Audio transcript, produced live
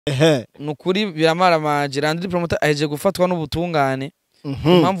nukuri biramaramaje LANDRYPROMOTER aheje gufatwa n'ubutungane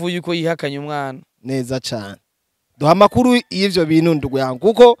impamvu yuko yihakanye umwana neza cyane duha makuru y'ivyo bintu nduguyanga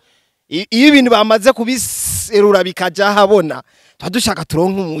kuko iyo ibintu bamaze kubiserura bikaja habona twadushaka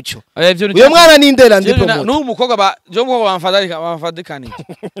turonka umuco uyo mwana ni ndera LANDRYPROMOTER n'umukobwa ba jo mukobwa bamfadikana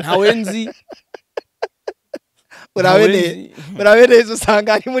ntawe nzi urabene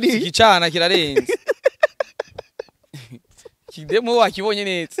usanga ari muri igicana kirarenze kidemo wakibonye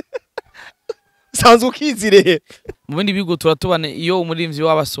neza sanzwe ukizire mu bindi bigo turatubane iyo umurimvyi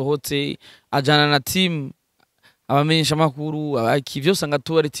wabasohotse ajana na team abamenyesha makuru abakivyo usanga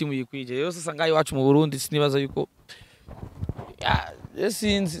tuba ari team yikwije yose usanga iwacu mu Burundi sinibaza yuko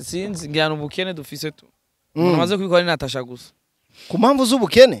sinzi ngiyana ubukene dufise tu mumaze kubikora ni Natasha gusa ku mpamvu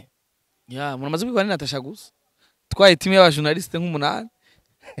z'ubukene mumaze kubikora ni Natasha gusa twaye team y'aba journaliste nk'umunani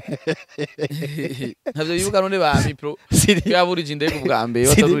ntabyo bibuka none ba mipro yaburije indege ubwa mbere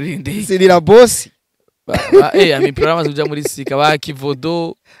batarurinde sirira boss mipro amaze kuja muri sika ba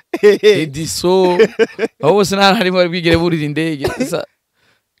Kivodo Ediso abo bose nta harimo bari bwigere burira indege sasa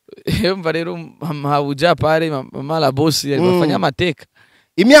mva rero habuja pale mama la boss yalifanya amateka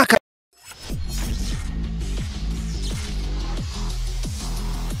imyaka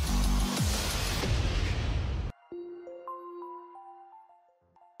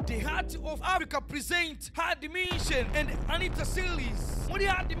The Heart of Africa present Hard Dimension and Anita series. Muri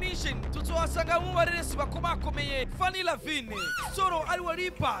Hard Dimension tutwasanga mu bareresi bakomakomeye Fanny Lavine, Soro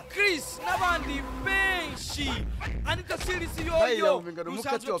Aliwalipa, Chris n'abandi benshi. Anita series yoyo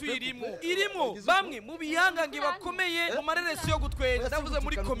usanzwe tuyirimo. Irimo bamwe mu bihangange bakomeye mu mareresi yo gutwera. Ndavuze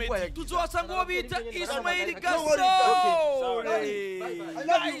muri comedy. Tutwasanga uwo bita Ismail Gasso.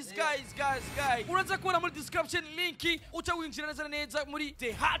 Guys. Uraza kubona muri description link uca winjira neza muri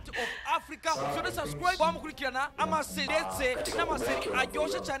The Heart of Africa. Ushobora subscribe bamukurikirana amaseri ndetse n'amaseri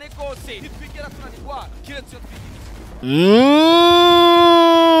aryoshe cyane gose nitwigera tunanirwa kiretse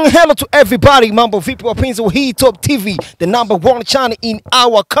hello to everybody, Mambo vipi wapenzi wa HITTOPTV, the #1 channel in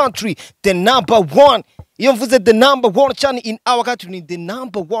our country, the #1. Iyo mvuze the #1 channel in our country, the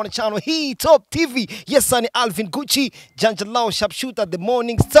 #1 channel HITTOPTV. Yes, I'm Alvin Gucci, Janjalao Sharpshooter, the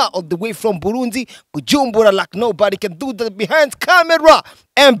morning star all the way from Burundi, Bujumbura, like nobody can do that behind camera.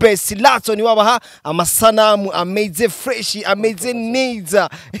 Embassy Lato ni wabaha amasanamu ameze fresh, ameze neza.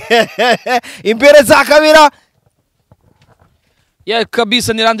 Imbere za kamera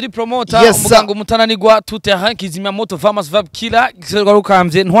kabisa ni LANDRYPROMOTER umugango mutananirwa tuteha kizimya moto famous vab killer giserwa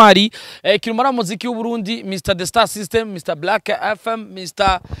rukambye ntwari kirumara muziki w'u Burundi Mr The Star System Mr Black FM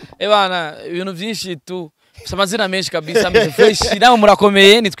Mr ebana ibintu byinshi tu samazina menshi kabisa meze fresh nawe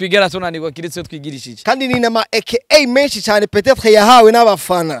murakomeye nitwigera tunanirwa kiretse twigirishije kandi ni nama aka menshi cyane peut-être yahawe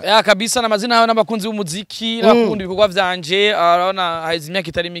n'abafana kabisa namazina yawe n'abakunzi b'umuziki n'abakundi ibikorwa vyanje arona haize imyaka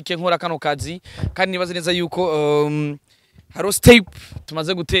itari mike nkora kano kazi kandi nibaze neza yuko haro step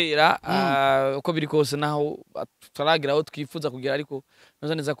tumaze gutera uko biri kose naho turagira aho twifuza kugira ariko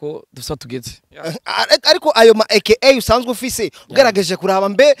nazo neza ko dusa tugeze ariko ayo ma aka usanzwe ufise ugerageje kuraba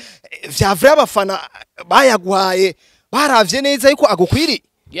mbe vyavre abafana bayaguhaye baravye neza yuko agukwiri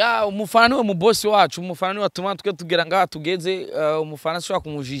umufana niwe mu boss wacu umufana niwe watuma tugera ngaha tugeze umufana ashobora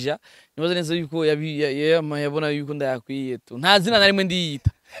kumujija nibaze neza yuko yabona yuko ndayakwiye tu nta zina narimwe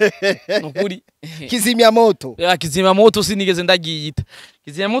ndiyita nukuri kizimya moto kizimya moto sinigeze ndagiyita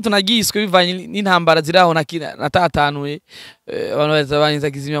kizimya moto nagiswe bivanye n'intambara ziraho natatanuye abantu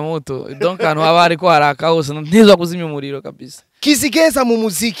bazabaniza kizimya moto donc hano abari ko haraka hose ntizwa kuzimya umuriro kabisa kizigenza mu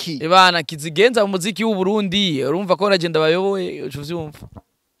muziki bana kizigenza mu muziki w'u Burundi urumva ko nagenda bayoboye uvyumva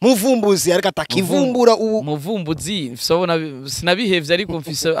muvumbuzi ariko atakivumbura ubu muvumbuzi mfisabona sinabihevye ariko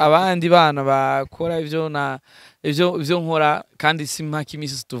mfise abandi bana bakora ivyo na ivyo nkora kandi simaka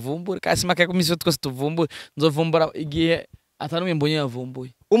imisi tuvumbura kandi simaka imisi twese tuvumbura nzovumbura igihe atanumwe mbonye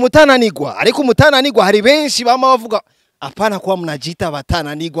yavumbuye umutananirwa ariko umutananirwa hari benshi bama bavuga apana kwa mnajita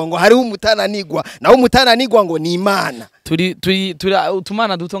abatananirwa ngo hari umutananirwa naho umutananirwa ngo ni Imana turi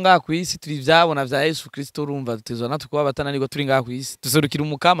utumana duto ngaha ku isi turi vyabona vya Yesu Kristo urumva tutezwa natwe kuba abatananirwa turi ngaha ku isi duserukira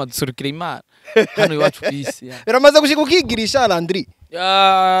umukama duserukira Imana hano iwacu ku isi biramaze gushika ukigirisha Landry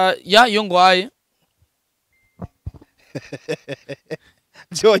yo ngwaye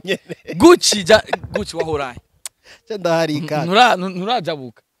byonyene Gucci wahoraye ndahari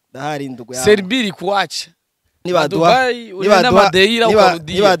nurajabuka ndahari ndugo ya Serbiri kuacha nibaduha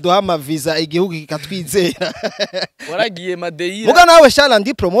amaviza igihugu kikatwizera waragiye Madeira muga nawe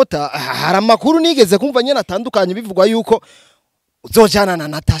LANDRYPROMOTER hari amakuru nigeze kumva nyene atandukanye bivugwa yuko uzojana na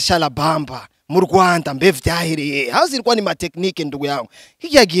Natasha Labamba mu Rwanda mbe vyahereye hazirwa ni ma technique ndugu yangu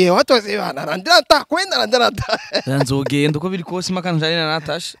hirya gihe watoze bana randata kwenda randata nzogenda uko biri kose makana njane na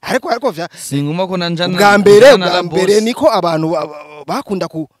Natasha ariko vya singuma ko nanjana bwa mbere niko abantu bakunda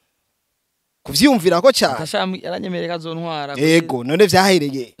kuvyumvira ko cyane Natasha yaranyemereka zontwara yego none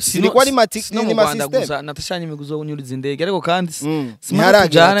vyahereye siniko ari ni ma system Natasha nyimiguzo unyuriza indege ariko kandi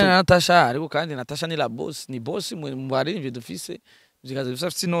ntiharajana na Natasha ariko kandi Natasha ni la boss ni boss mu barivye dufise zikaza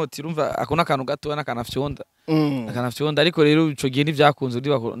bifite inoti urumva akona kantu gato nakanafyonda akanafyonda ariko rero ico gihe ntivyakunze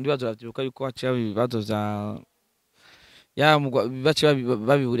ndibazo ravyibuka yuko haciye ibibazo vya ya baciye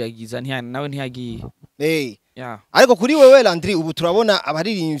babiburiyagiza nawe ntiyagiye ariko kuri wewe Landry ubu turabona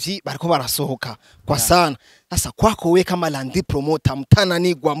abaririmbyi bariko barasohoka kwa sana sasa kwako we kama Landry promoter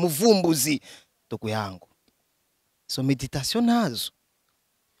mtananigwa muvumbuzi ndugu yangu so meditation nazo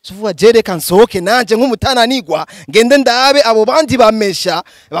suvuga jere kansohoke nanje nk'umutananigwa ngende ndabe abo bandi bamesha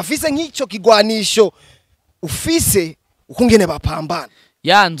bafise nk'ico kigwanisho ufise ukungene bapambana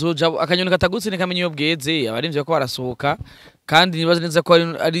yanzo akanyoni katagutse nikamenye yo bweze abarimvye ko barasohoka kandi nibaza neza ko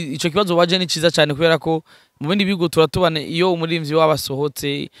ari ico kibazo waje ni ciza cyane kubera ko mu bindi bigo turatubane iyo umurimvyi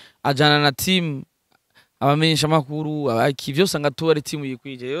wabasohotse ajana na team abamenyesha makuru abaki byose anga tuwari team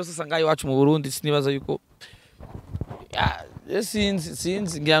yikwije yose sanga iwacu mu Burundi sinibaza yuko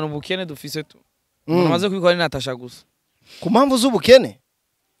sinzi ngiyana ubukene dufise tu munamaze kwikora ni Natasha gusa ku mpamvu z'ubukene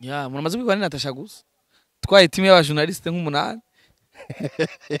munamaze kwikora ni Natasha gusa twaye team y'aba journaliste nk'umunani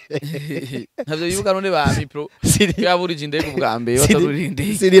ntabyo yibuka none ba mipro yaburije indege ubwa mbere bataruri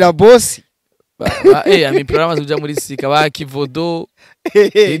indege sirira boss mipro amaze kuja muri sika ba Kivodo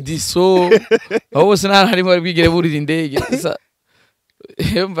Ediso abo bose nari bari bwigere burira indege sasa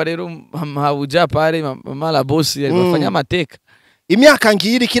mva rero habuja pare mama la boss yafanya amateka imyaka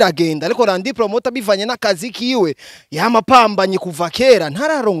ngiri kiragenda ariko Landry promoter bivanye n'akazi kiwe yamapambanye kuva kera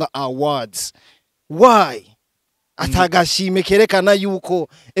ntararonga awards why atagashime kerekana yuko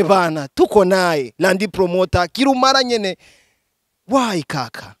ebana tuko naye Landry promoter kirumara nyene why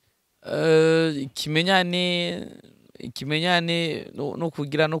kaka ikimenyane no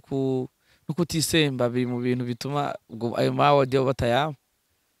kugira no kutisemba biri mu bintu bituma ayo mawadi batayama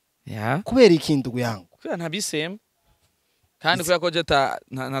kubera ikintu yangu kubera ntabisemba kandi kubera ko jeta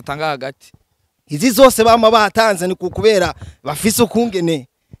natanga hagati izi zose bama batanze ni kubera bafise ukungene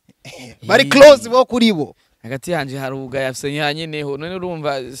bari close bo kuri bo hagati yanje haruga yafise nyanyeneho none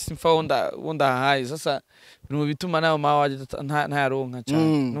urumva simfa wonda hayi sasa bino bituma nayo mawadi ntayaronka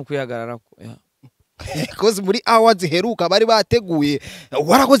cyane no kuyagararako kozi muri awards heruka bari bateguye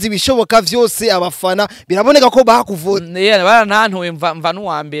warakoze ibishoboka vyose abafana biraboneka ko bakuvote baranantoye mva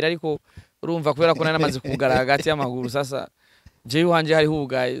n'uwambere ariko urumva kubera ko namaze kugara hagati y'amaguru sasa je wanje hari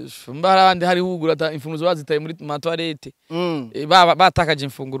hugaye mbara bandi hari hugura imfunguzo bazitaye muri toilette batakaje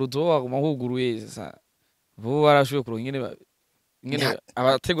imfunguruzo baguma huguruye sasa bo barashuye kuronka ingene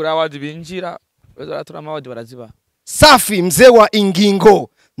abategura awards binjira bazaratura awards baraziba safi mzee wa ingingo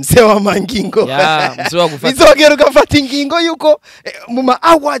mzee wa mangingo bizogera ugafata ingingo yuko mu ma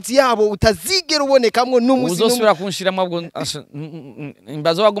awards yabo utazigera ubonekamwe n'umuzi uzosubira kunshiramo bwo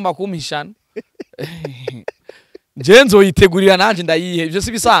imbazo bagomba kumpishana Jenzo yitegurira nanje ndayihe byo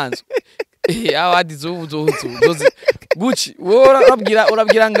sibisanzwe awards zozi guci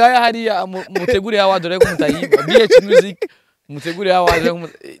urabwira ngaya hariya muteguri awards reko mutayiba BH music muteguri awards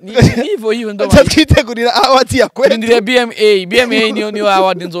nivo hiyo ndo twitegurira awards ya kweli ndire BMA niyo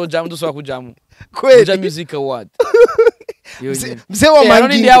awards nzoja ndusaba kujamu kweli music award mzee wa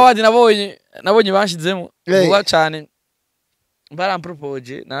mangingo ndi awards nabonye banshizemo vuba cyane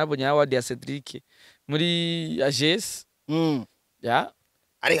barampropose nabonye award ya Cedric muri AGS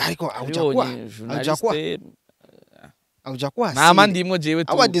ariko aujakwa nama ndimo jewe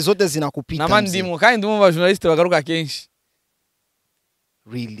tu award zote zinakupita nama ndimo kandi ndimo ba journaliste bagaruka kenshi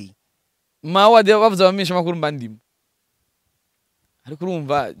really mawadi bavuze bamisha makuru mbandimo ariko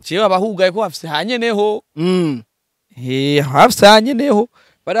urumva jewe abahugaye ko hafise hanyeneho hafise hanyeneho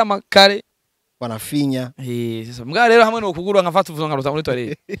bari amakare wanafinya sasa mbwa rero hamwe no kugurura nkafata uvuzo nkaruta muri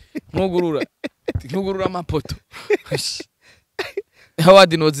toilette nkugurura amapoto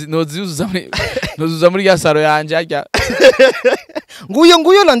awadi nozuza muri ya saro yanje ajya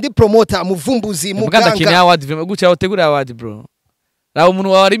nguyo Landry promoter muvumbuzi muganga kine awadi vema gucha utegura awadi bro rawo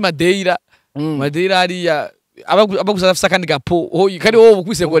umuntu wari Madeira ari ya abagusa kandi gapo kari wowe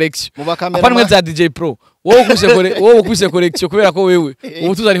ukwise collection apana mwe za DJ Pro wowe ukwise collection kubera ko wewe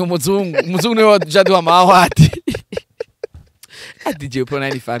ubu tuzari umuzungu niwe wajadi wa mawadi DJ Pro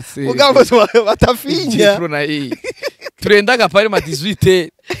nani farce ugambo batafinya DJ Pro na turenda gapare ma 18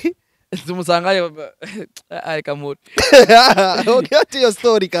 tumusanga ari kamuri okay ati yo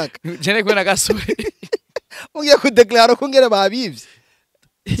story kaka jene kwena gasore ugiye kudeclare ko ngere babivye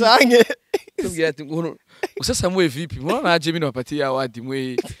zange tubwira ati usasa mwe vipi mbona naje bino bapati award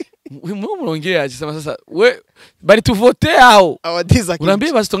mwe muongea sasa we bali tuvote hao awadiza kimcho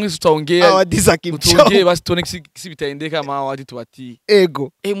unaambia basi tongi tutaongea awadiza kimcho tuongee basi tuone kisi bitaendeka kama award tuwatii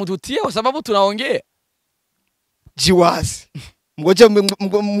ego mtutie kwa sababu tunaongea jiwazi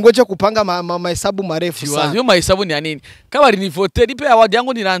mgoje kupanga mahesabu marefu sana hiyo mahesabu ni ya nini kama ni vote nipe award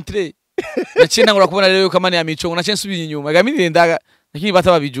yangu ni rentrée na chena ngura kubona leo kama ni ya michongo na chensu binyuma gami nendaga lakini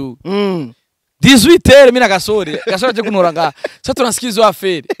bata babiju 18 mimi na gasore aje kunoranga sasa tunasikizwa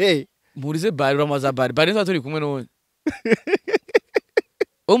aferi murize bari ramaza bari nzo turi kumwe none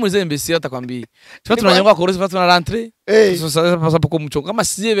murize mbesi atakwambia sasa tunanyangwa korose sasa tuna rentrée sasa pasa poko mchongo kama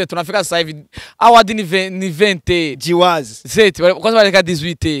sieve tunafika sasa hivi award ni 20 jiwazi seti kwanza wale ka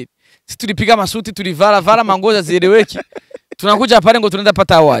 18 si tulipiga masuti tulivala mangoja zieleweki tunakuja pale ngo tunaenda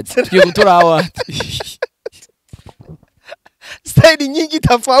pata award tukiye kutoa award style nyingi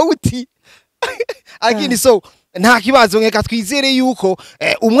tofauti lakini so nta kibazo ngeka twizere yuko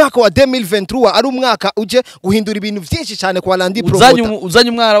umwaka wa 2023 ari umwaka uje guhindura ibintu byinshi cyane kwa Landi Promoter uzanye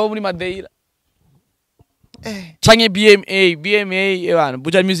umwara wo muri Madeira canke BMA ebana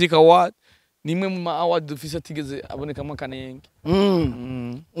Buja Music Award nimwe mu award dufise tigeze abonekamo kanenge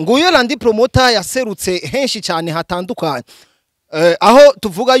nguyo Landi Promoter yaserutse henshi cyane hatandukanye aho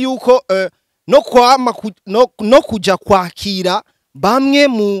tuvuga yuko no kuja kwakira bamwe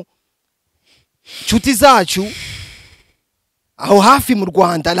mu chuti zacu aho hafi mu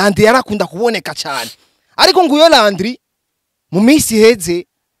Rwanda Landry yarakunda kuboneka cyane ariko nguyo Landry mu minsi heze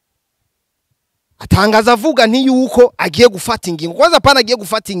atangaza avuga nti yuko agiye gufata ingingo kwanza pana agiye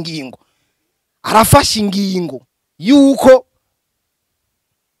gufata ingingo arafasha ingingo yuko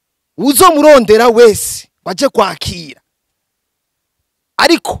uzomurondera wese baje kwakira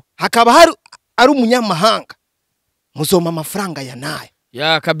ariko hakaba ari umunyamahanga muzoma amafaranga ya nayo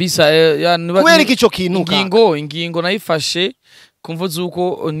ya kabisa ya kweri kicho kinuka ingingo nayifashe kumvuza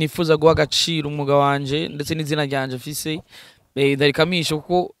uko nifuza guha agaciro umwuga wanje ndetse n'izina ryanje fise ndarikamisha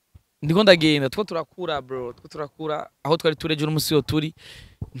kuko ndiko ndagenda turakura bro turakura aho twari tureje n'umusi yo turi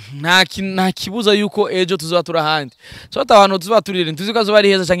nta kibuza yuko ejo tuzoba turahandi so abantu tuzoba turire ntuzikazo bari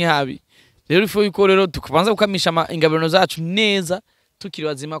heza canke habi rero ifu yuko rero tukubanza gukamisha ingabirano zacu neza tukiri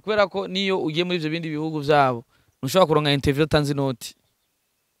bazima kubera ko niyo ugiye muri ivyo bindi bihugu vyabo ntushobora kuronka interview tanzi noti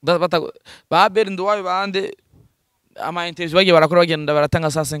babere nduwayo bande ama interview bagiye barakora bagenda baratanga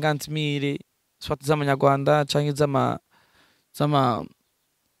 150,000 swati z'amanyarwanda canke zama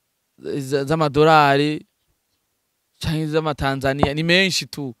dolari canke zama Tanzania ni menshi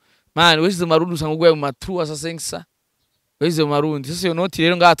tu man wese marundi usanga ugwaye mu matru asa 500 wese marundi sasa yo noti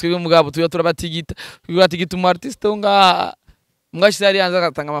rero ngaha twebwe mugabo tuyo turabatigita mu artiste ngaha mwashi yari yanza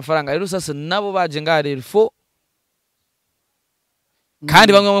gatanga amafaranga rero sasa nabo baje ngaha rero fo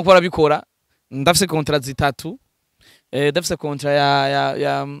kandi bamwe mu kora bikora ndafise contrat zitatu ndafise contrat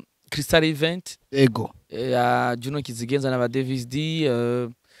ya Crystal Event ego ya Juno Kizigenza na ba Davis D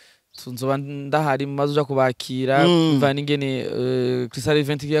tunzoba ndahari maze uja kubakira mva ningene Crystal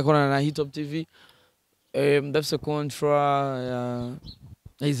Event yakorana na HITTOPTV ndafise contrat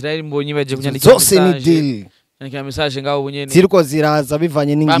ya Israel mbonye baje kunyandika zose ni deal Niki message ngaho bunyene ziriko ziraza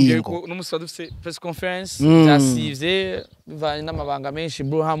bivanye n'ingingo n'umusi dufise press conference zasivye bivanye n'amabanga menshi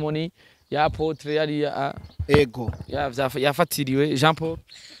Blue Harmony ya Apotre yari ego yafatiriwe Jean Paul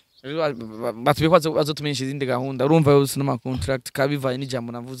batubikwa azotumenyesha izindi gahunda urumva yose no contract kabivanye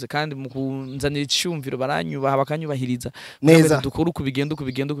n'ijambo navuze kandi mu kunzanira icyumviro baranyubaha bakanyubahiriza neza dukora uko bigenda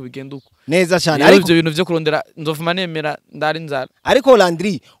uko neza cyane ariko ibyo bintu byo kurondera nzofuma nemera ndari nzara ariko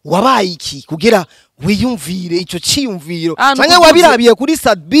Landry wabaye iki kugira wiyumvire ico ciyumviro cyane wabirabiye kuri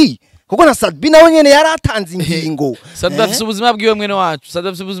Sadbi kuko na Sadbi nawe nyene yaratanze ingingo Sadbi afite ubuzima bwiwe mwene wacu Sadbi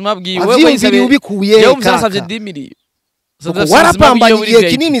afite ubuzima bwiwe wewe yisabiye ubikuye yewe musasavye 10,000 warapambaniye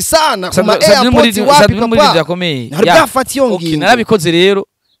kinini sana kuma airport wapi papa narabafati yo ngingo narabikoze rero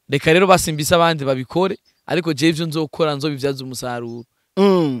reka rero basimbisa abandi babikore ariko je ivyo nzokora nzobivyaza umusaruro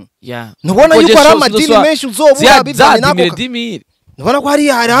nubona yuko ari amadini menshi uzobura bivanye nako nubona ko hari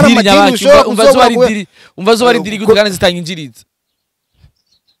amadini umva zo bari diri gutugana zitanga injiriza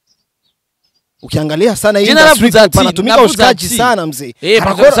ukiangalia sana hii industry panatumika ushikaji sana mzee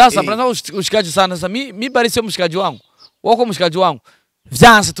sasa pana ushikaji sana sasa mi bari sio mshikaji wangu wako mshikaji wangu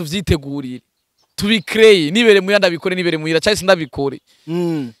vyanse tuvyitegurire tubicreye nibere muyanda bikore nibere muyira cyase ndabikore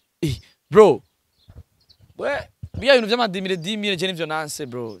bro we biya ibintu by'amadimire 10,000 je nivyo nanse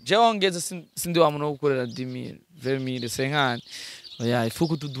bro je wongeze sindi wa muntu gukorera 10,000 20,000 senkani oya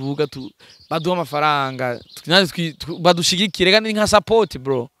ifuku tuduga baduha amafaranga badushigikire kandi nka support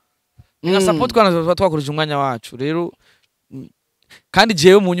bro nka support kwana twakoresha umwanya wacu rero kandi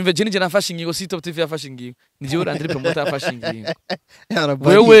jewe mu nyumve je nafashe ingingo si Top TV yafashe ingingo ni jewe Landry Promoter yafashe ingingo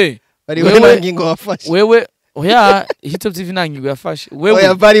wewe ngingo wafashe wewe oya Top TV nta ngingo yafashe wewe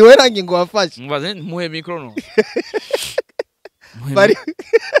oya bari we ngingo wafashe mbaze muhe micro no bari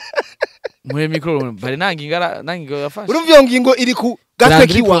muhe micro bari nta ngingo yafashe urumva iyo ngingo iri ku gatwe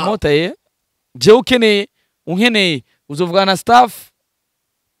kiwa Promoter je unkeneye uzovugana na staff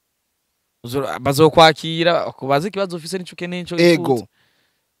bazokwakira kubaza ikibazo ufise nico ukeneye nico ego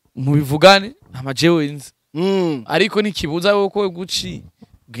mubivugane amajewe inzi ariko nikibuza uko guci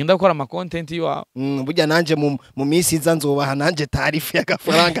genda gukora ama content yawe burya nanje mu minsi iza nzobaha nanje tarifu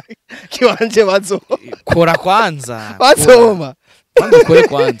y'agafaranga kiwanje kora kwanza bazoma kore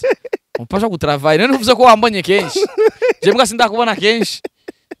kwanza mpasha gutravai none uvuze ko wambonye kenshi je mbwa sindakubona kenshi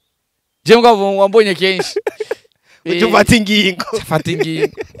je mbwa wambonye kenshi ufata ingingo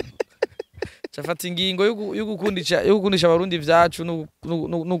Chafata ingingo yo gukundisha abarundi vyacu no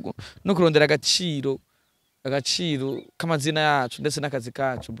kurondera agaciro kamazina yacu ndetse nakazi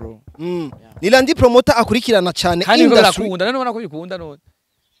kacu bro. Ni Landry Promoter akurikirana cyane industry. None ubona ko bikunda none.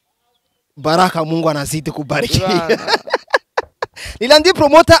 Baraka Mungu anazidi kubariki. Ni Landry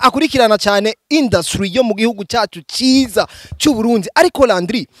Promoter akurikirana cyane industry yo mu gihugu cyacu ciza cy'u Burundi ariko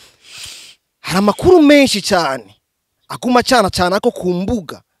Landry hari amakuru menshi cyane akuma cyane ako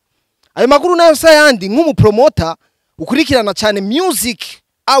kumbuga. Ayo makuru nayo sayandi nk'umu promoter ukurikirana cyane music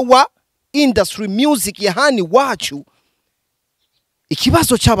our industry music ya hani wacu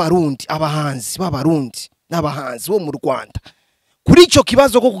ikibazo cy'abarundi abahanzi b'abarundi n'abahanzi bo mu Rwanda kuri ico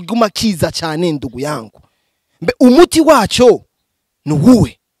kibazo ko kuguma kiza cyane ndugu yangu mbe umuti wacu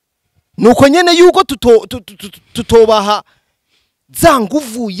nuwe nuko nyene yuko tutobaha za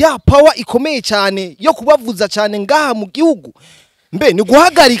nguvu ya power ikomeye cyane yo kubavuza cyane ngaha mu gihugu mbe ni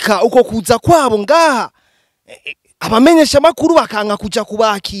guhagarika uko kuza kwabo ngaha abamenyesha makuru bakanka kuja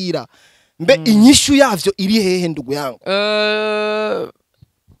kubakira mbe inyishu yavyo iri hehe ndugu yangu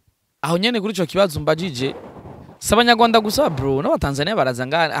aho nyene kuri ico kibazo mbajije sabanyarwanda gusa bro n'abatanzania baraza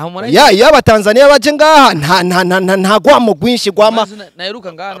ngaha aho mura ya abatanzania baje ngaha nta gwamo gwinshi gwama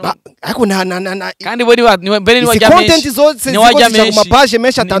naheruka ngaha ariko kandi bo ni mbere ni wajya menshi content zose zikoresha ku mapage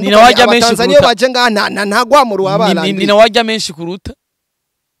menshi atandukanye abatanzania baje ngaha nta gwamo ruwabara ni wajya menshi kuruta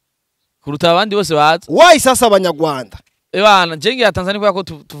abandi bose baza why sasa abanyarwanda bana jenge ya Tanzania kwa ko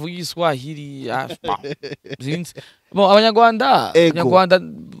tuvuga Iswahili zinzi bon abanyarwanda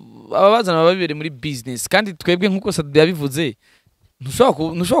ababazana babibere muri business kandi twebwe nkuko Sadu yabivuze ntushobora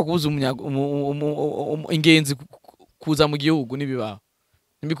kubuza ingenzi kuza mu gihugu nibibaho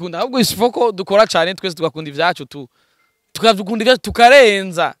mbikunda ahubwo isifoko dukora cyane twese tugakunda ivyacu tukavukunda ivyacu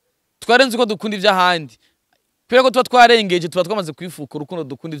tukarenza uko dukunda ivy'ahandi Pera ko tuba twarengeje tuba twamaze kwifuka urukundo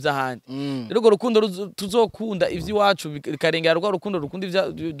dukunda ivy'ahandi rero urukundo tuzokunda ivy'iwacu bikarengera rwa rukundo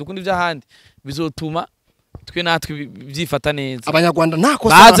dukunda ivy'ahandi bizotuma twe natwe byifata neza abanyarwanda nako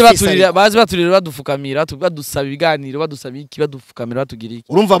baze baturira badufukamira badusaba ibiganiro badusaba iki badufukamira batugira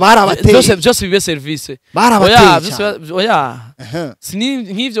iki urumva barabateye byose bibe service oya sini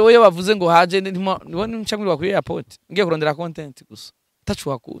nk'ivyo wowe bavuze ngo haje nibone ncamwirwa kuri airport ngiye kurondera content gusa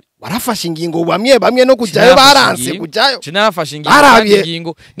tachuakuri warafashe ingingo bamwe no kujayo baranse kujayo cinarafashe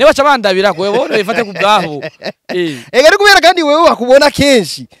ingingo ne baca bandabira ko webone bifate ku bwaho ega kubera kandi wewe bakubona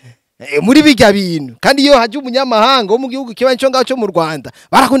kenshi muri bijya bintu kandi iyo haje umunyamahanga wo mu gihugu kiba cyo ngaco mu Rwanda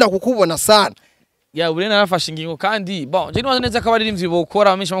barakunda kukubona sana ya ure narafashe ingingo kandi bon je nibaza neza ko abaririmbyi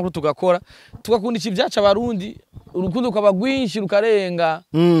bokora amisha makuru tugakunda iki byaca abarundi urukundo rukabagwinshi rukarenga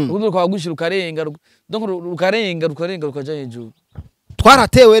urukundo rukabagwinshi rukarenga donc rukarenga rukaja hejuru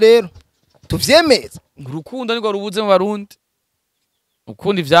twaratewe rero tuvyemeza urukundo niko rubuze mu barundi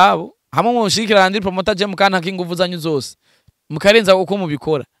ukundi vyabo hamwe mu shikira Landry Promoter je mukana kinguvu zanyu zose mukarenza uko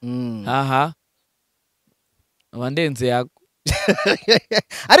mubikora aha abandenze yako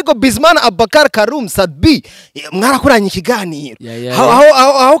ariko Bizman Abakar Karum Sadbi mwarakoranye ikiganiro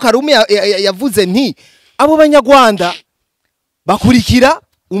aho Karum yavuze nti abo banyarwanda bakurikira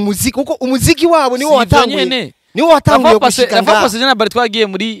umuziki kuko umuziki wabo niwo watanguye gushika ngaha afapase jana bari twagiye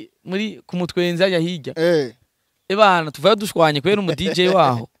muri kumutwenza ya hirya ebana tuvayo dushwanye kwera umu DJ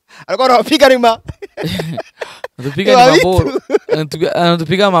waho ariko arapiga rima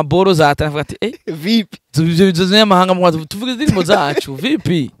tupiga maboro za atanavuga ati vipi tubivyo mahanga mu tuvuga indirimbo zacu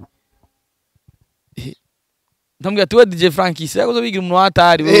vipi ndambwira tuwe DJ Frankie sako zo bigira umuntu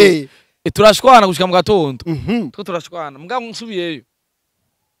watari we turashwana gushika mu gatondo two turashwana mbwa nsubiyeyo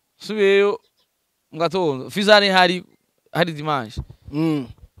mu gatondo fizari hari hari dimanche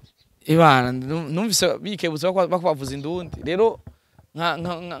ibana numvise bikebutse bakwavuza indundi rero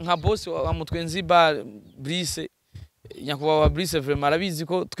nka boss wa Mutwenzi bar Brice nyakuba Brice vraiment arabizi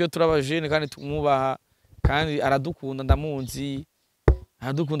ko twe turabajene kandi tumubaha kandi aradukunda ndamunzi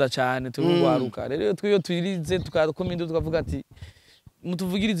aradukunda cyane turugwaruka rero twiyo twirize tukakomenda tukavuga ati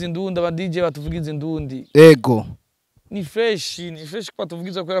mutuvugiriza indundi aba DJ batuvugiriza indundi ego ni fresh kwa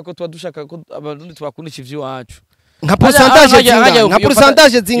tuvugiza kubera ko tuba dushaka ko abarundi tubakundisha ivyo wacu nka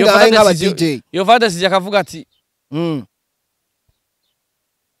pourcentage zingahe nk'aba DJ yo Fantasy akavuga ati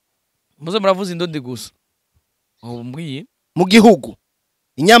muze muravuza indundi gusa mbwiye mu gihugu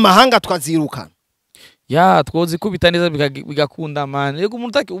inyamahanga twazirukana ya twozi kubita neza bigakunda man yego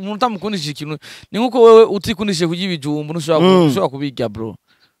umuntu utamukundishije ikintu ni nkuko wewe utikundishije kugira ibijumbu nushobora kubirya bro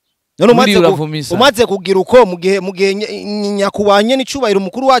none umaze kugira uko mu gihe nyakubanye n'icubahiro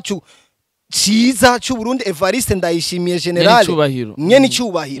umukuru wacu ciza cy'u Burundi Evariste Ndayishimiye general nye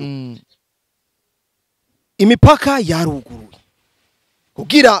n'icubahiro imipaka yaruguruye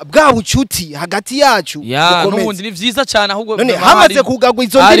kugira bwa bucuti hagati yacu ya n'ubundi ni vyiza cyane ahubwo none hamaze kugagwa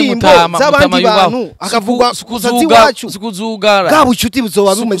izo ndirimbo z'abandi bantu akavugwa kuzazi wacu sukuzugara bwa bucuti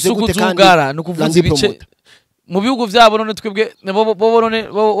buzoba bumeze gute kandi no kuvuza ibice mu bihugu byabo none twebwe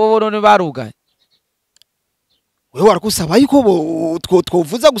bo none barugaye wewe warakusaba yuko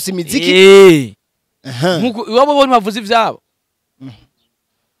twovuza gusa imiziki nkuko iwabo bo bavuza ivyabo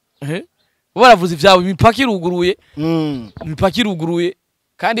bo baravuza ivyabo imipaka iruguruye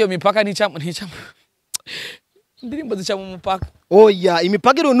kandi iyo mipaka ntica indirimbo zica mu mupaka oya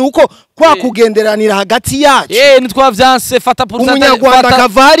imipaka iro nuko kwa kugenderanira hagati yacu nitwavyanse fata umunyarwanda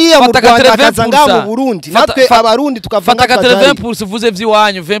akavariya mu Rwanda akazanga mu Burundi natwe abarundi tukavanga fata 80% uvuze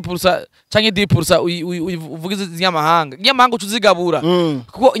vy'iwanyu 20% canke 10% uvugize inyamahanga inyamahanga ucuzigabura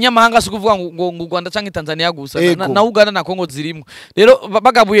kuko inyamahanga sukuvuga ngo Rwanda canke Tanzania gusa na Uganda na Congo zirimo rero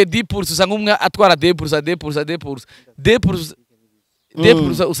bagabuye 10% usanga umwe atwara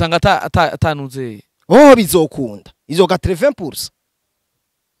 10% usanga atanuze bizokunda izo 80%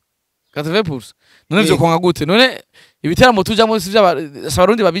 none vyo konga gute none ibiteramo tujamo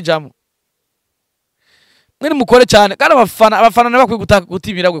s'abarundi babijamo mwene mukore cyane kandi abafana nabakwiye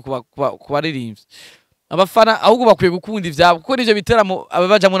gutimira gwe kubaririmbye abafana ahubwo bakwiye gukunda ivyabo kuko nivyo biteramo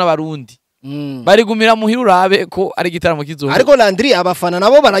ababajamo n'abarundi bari gumira muhira urabe ko ari gitaramo kizoho ariko Landry abafana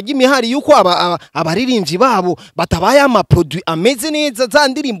nabo barajya imihari yuko abaririmbyi babo batabaye ama produit ameze neza za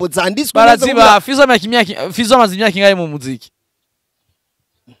ndirimbo zandiswe baraziba Fizo amaze imyaka ingahe mu muziki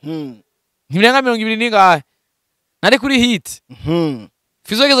ntibirenga 20 ningahe nari kuri hit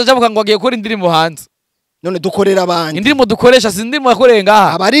Fizo gezo jabuka ngo agiye gukora indirimbo hanze none dukorera abandi indirimbo dukoresha sindimo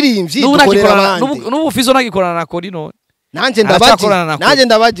yakorenga abaririmbyi dukorera abandi n'ubu Fizo nagikorana na Kori none nanje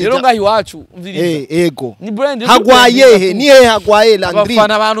ndabaje rero ngahi wacu ego ni brand hagwaye ni hagwaye Landry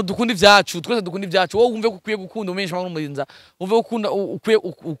abafana abantu dukunda ivyacu twese dukunda ivyacu wowe umve kukwiye gukunda umenyesha abantu mugenza umve gukunda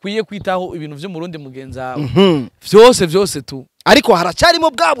ukwiye kwitaho ibintu vyo mu Burundi mugenza vyose tu ariko haracyarimo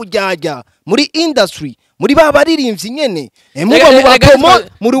bwa bujyajya muri industry muri ba baririmbyi nyene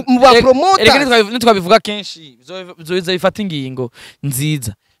mu ba promoter nitwabivuga kenshi bizoza bifata ingingo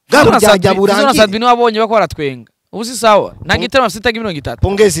nziza bwa bujyajya burangiye Sadbino wabonye bako baratwenga ubu si sawa nagitera mfite 30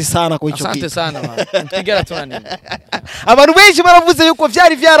 pongezi sana ko ico asante sana man tigera tunani abantu benshi baravuze yuko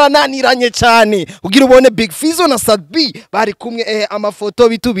vyari vyarananiranye cyane ugira ubone Big Fizo na Sadbi bari kumwe amafoto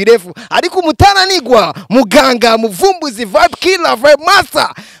bitubirefu ariko umutananigwa muganga muvumbuzi vibe killer vibe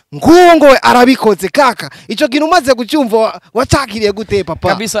master ngungo arabikoze kaka ico kintu umaze gucyumva wacakiriye gute papa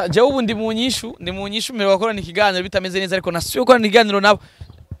kabisa je ubu ndi mu nyishu mbere wakora ikiganiro bitameze neza ariko nasuye ko ikiganiro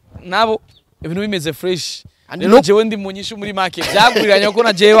nabo ibintu bimeze fresh Nino jewe ndi mu nyishu muri market byaguriranye ko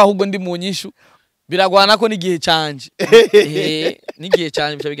na jewe ahubwo ndi mu nyishu biragwana ko nigihe canje nigihe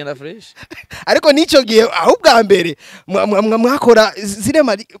canje bica bigenda fresh ariko nico gihe ahubwo mbere mwakora zire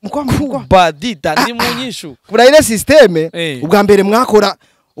mari badita ndi mu nyishu kuri ile systeme ubwa mbere mwakora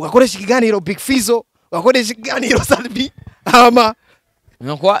ugakoresha ikiganiro Big Fizo ugakoresha ikiganiro Sadbi ama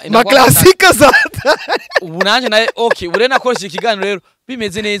ma classique zata ubu nanje naye okay ure nakoresha ikiganiro rero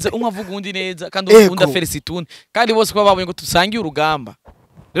bimeze neza umwavuga undi neza kandi ukunda Felicitune kandi bose kwa babonye ngo tusangiye urugamba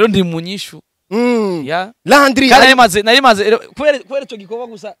rero ndi mu nyishu ya Landry nari maze kwere cyo gikorwa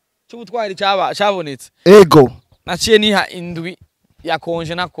gusa cyo gutwara cyabonetse ego naciye niha indwi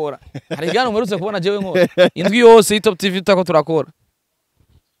yakonje nakora hari igano mperutse kubona jewe nkora indwi yose Hitop TV tutako turakora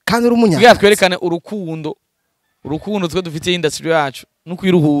kandi uri umunya ya twerekane urukundo twe dufite industry yacu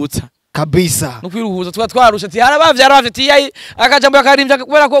nukwiruhutsa kabisa nukwiruhutsa twarusha ati harabavye ati akajambo yakarimbya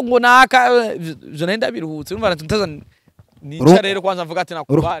kubera ko ngo naka je nenda biruhutse urumva ntutaza nica rero kwanza mvuga ati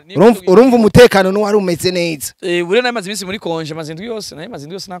nakubara urumva umutekano no wari umeze neza bure namaze iminsi muri konje mazindwi yose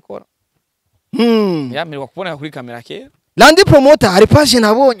nakora yamirwa kubona kuri kamera kera LANDRYPROMOTER hari page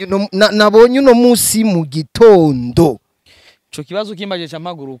nabonye uno munsi mu gitondo ico kibazo kimbaje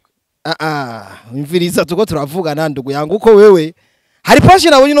cyamaguruka imviriza tuko turavuga nandugu yangu uko wewe hari page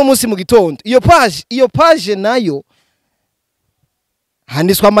nabonye uno munsi mu gitondo iyo page nayo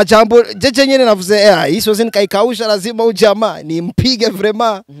handiswa amajambo jeje nyene navuze isozi nikaikausha lazima ujama ni mpige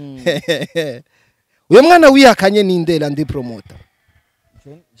vraiment uyo mwana wihakanye ninde LANDRYPROMOTER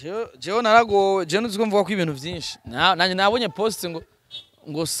Jeo narago je nuziko mvuga ko ibintu byinshi nanye nabonye post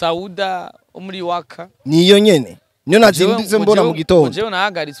ngo Sauda umuri waka niyo nyene niyo nazindize mbona mu gitondo Jeo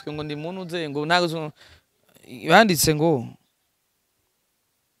nahagaritswe ngo ndi muntu uze ngo nago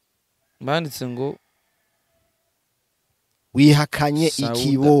banditse ngo wihakanye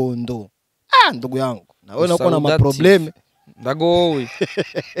ikibondo ndugu yangu nawe nakona ama probleme ndagowe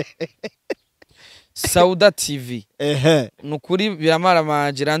Sauda TV nukuri biramara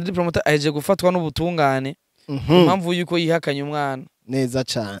maje LANDRYPROMOTER aheje gufatwa n'ubutungane impamvu yuko yihakanye umwana neza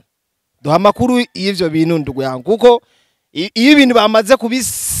cyane duha makuru y'ivyo bintu ndugu yangu kuko iyo ibintu bamaze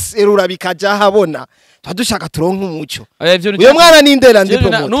kubiserura bikaja habona twadushaka turonka umuco uyo mwana ni nde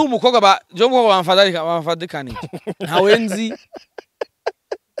LANDRYPROMOTER n'umukobwa bamfadikani ntawenzi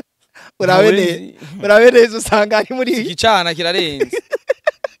urabeneza usanga ari muri igicana kirarenze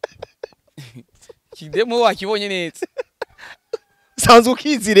kidemo wakibonye neza sanzwe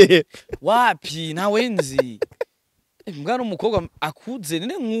ukizire wapi ntawenzi mbwana umukobwa akuze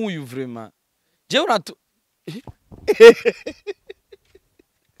nene nk'uyu vraiment jewe nato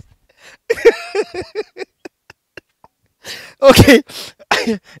okay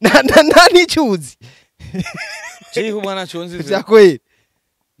nani chuzi jewe umwana chonzi vyakweli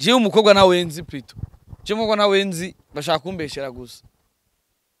jewe umukobwa nawenzi plito jewe umukobwa nawenzi bashaka kumbeshera gusa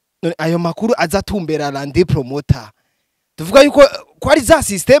ayo makuru azatumbera LANDRYPROMOTER tuvuga yuko kwari za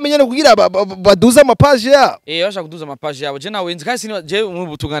system nyene kugira baduza amapage ya bashaka kuduza amapage yabo je nawenzi kandi sini je mu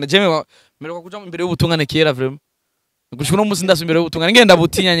butungane je meruka kuja imbere y'ubutungane kera vraiment gushika no musi ndaso imbere y'ubutungane ngenda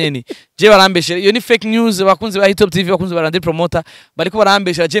butinya nyene je barambeshera iyo ni fake news bakunze ba HITTOPTV bakunze ba LANDRYPROMOTER bariko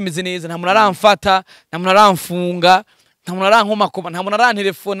barambeshera je meze neza nta muntu aramfata nta muntu aramfunga nta muntu arankoma nta muntu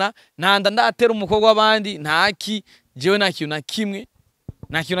arantelefona ntanda ndatera umukobwa w'abandi ntaki jewe nakiyo na kimwe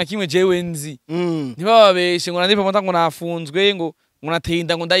na kimwe jewe nzi ntibababeshe ngo LANDRYPROMOTER ngo nafunzwe ngo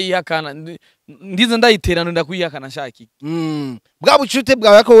nateinda ngo ndayihakana ndize ndayiterana ndakuyihakana shaki bwa bucute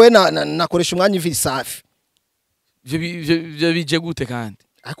bwawe ko we nakoresha umwanya iviri safi je bije gute kandi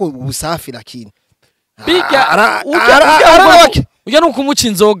ariko ubusafi lakini biga ujya no kumuca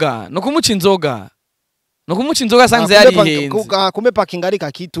inzoga no kumuca inzoga sanze yari henze kume parking ari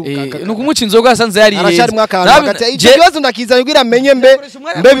kakitu no kumuca inzoga sanze yari henze arashari mwakana icyo kibazo ndakizanye kugira menye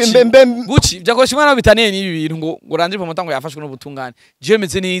mbe guci byakoresha umwana bitaniye n'ibi bintu ngo LANDRYPROMOTER ngo yafashwe n'ubutungane je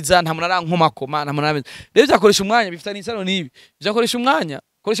meze neza nta muntu arankomakoma nta muntu arameze rero byakoresha umwanya bifitanye isano n'ibi byakoresha umwanya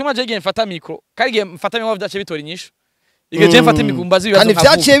koresha umwanya je mfata micro kari mfata mwe byace bitora inyishu igaje mfata imigumbazi bibazo kandi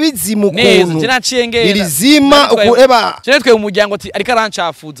vyaciye bizimu kuntu neza naciye ngera birizima ukureba je twe umuryango ati ariko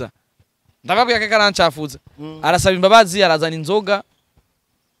arancafuza ndababwiye ko karancafuza arasaba imbabazi arazana inzoga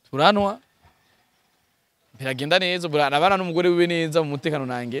turanwa biragenda neza burana n'umugore wiwe neza mu mutekano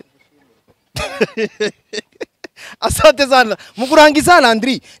nange asante sana mukurangiza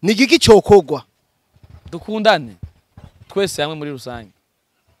Landry ni giki cyokogwa dukundane twese hamwe muri rusange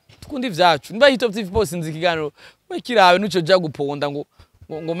tukundi ivyacu niba HITTOPTV boss nzi kiganiro wekirawe nuco ja guponda ngo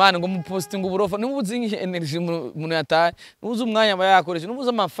mana ngo muposti ngo burofa nubuzi nki energy muno yataye nubuzi umwanya bayakoresha nubuzi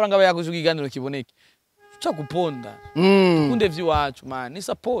amafaranga bayakoresha kiganiro kiboneke cha kuponda tukunde vyiwacu man ni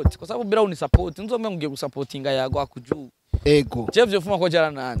support kwa sababu bila uni support nzome ngiye gusupportinga yago akuju ego je vyofuma ko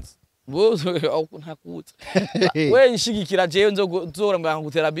jara nanze bozo ntakutse we nshigikira je nzora mbanga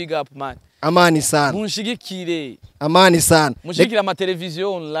gutera big up man amani sana munshigikire amani sana munshigikira ama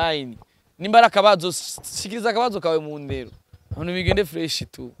television online nimbara kabazo shikiriza kabazo kawe mu ndero hano bigende fresh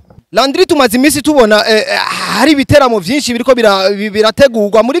tu Landry tumaze imisi tubona hari biteramo byinshi biriko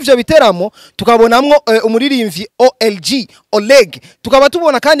birategurwa muri ivyo biteramo tukabonamwo umuririmvyi Oleg tukaba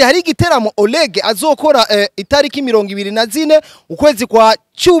tubona kandi hari igiteramo Oleg azokora itariki 24 ukwezi kwa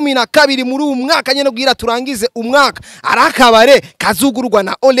 12 muri umwaka nyene bwira turangize umwaka arakabare kazugurwa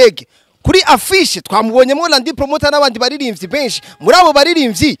na Oleg kuri affiche twamubonyemo LANDRYPROMOTER n'abandi baririmbyi benshi muri abo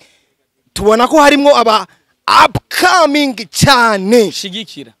baririmbyi tubona ko harimo aba upcoming cyane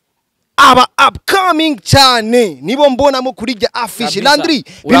shigikira aba upcoming cyane nibo mbona mo kuri rya affiche Landry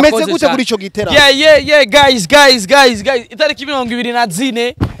bimeze gute kuri ico gitera yeah guys itariki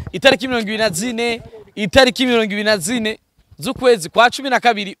 24 itariki 24 z'ukwezi kwa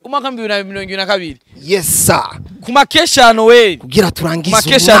 12 umwaka 2022. Yes sir. Ku makesha ya Noel kugira turangize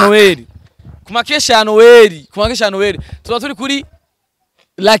ku makesha ya Noel tuba turi kuri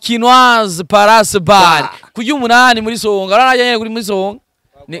La Quinoise Palace Bar ku y'umunani muri Songa arajanye kuri muri Songa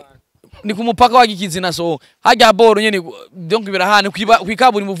ni ku mupaka wa Gikizi na Songa hajya boro nyene donc birahane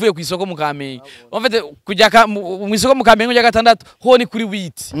kwikaburi muvuye kwisoko mu Kamenge en fait kujya mu isoko mu Kamenge ya gatandatu ho ni kuri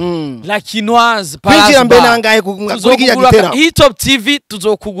 8 La Quinoise Palace Bar mbe nangaye kuri kijya gitera Hitop TV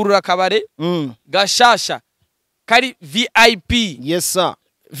tuzokugurura kabare gashasha kari VIP. Yes sir.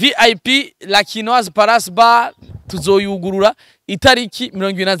 VIP La Quinoise Palace Bar tuzoyugurura itariki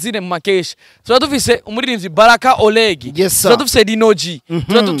 24 mu makesha. Tuba dufise umuririmbyi Baraka Oleg. Yes, tuba dufise Dinoji.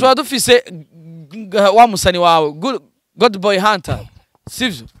 Tuba dufise wa musani wawe God Boy Hunter.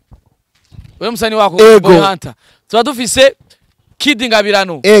 Sivyo? Wewe musani wako God Boy Hunter. Tuba dufise Kid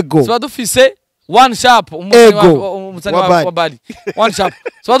Ngabirano. Tuba dufise One Sharp umusani wa Bali. One Sharp.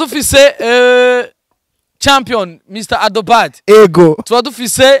 Tuba dufise Champion Mr. Adobad. Tuba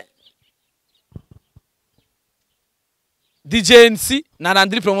dufise DJNC na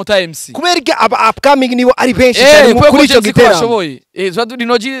LANDRYPROMOTER MC. Kubereke upcoming nibo ari benshi cyane mu kuri cyo gitera. Tuba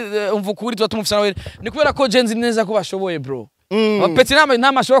Dinoji umvukuri tuba tumufisa nawe. Ni kubera ko Genzi neza ko bashoboye bro. Abapeti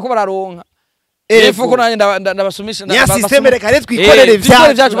nama ashobora ko bararonka. Efo ko nanye ndabasumisha ya system reka rero twikorere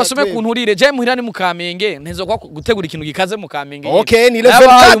vyacu basome kunturire je muhira ni mu Kamenge ntezo kwa gutegura ikintu gikaze mu Kamenge. Okay ni level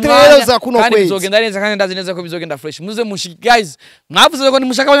 4 rero za kuno kwezi. Bizogenda neza kandi ndazi neza ko bizogenda fresh. Muze mushiki guys. Mwavuze ko ni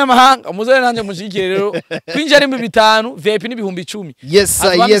mushaka abanyamahanga. Muze nanje mushikire rero. Kwinjira ni 5 VIP ni 10,000. Yes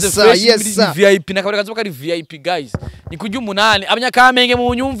sir, yes sir, yes sir. VIP nakabera kazoka ari VIP guys. Ni kujya 8 abanyakamenge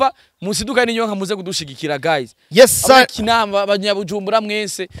mu nyumva musiduka ninyonka muze kudushigikira guys. Yes sir. Abakinamba abanyabujumbura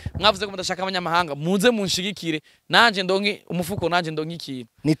mwese mwavuze ko mudashaka abanyamahanga muze munshigikire nanje ndonke umufuko nanje ndonke ikintu.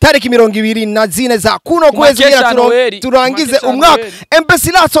 Ni tariki 24 za kuno kwezi turangize umwaka.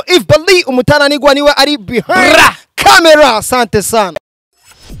 Embesilaso if bali umutananigwa niwe ari behind camera. Asante sana.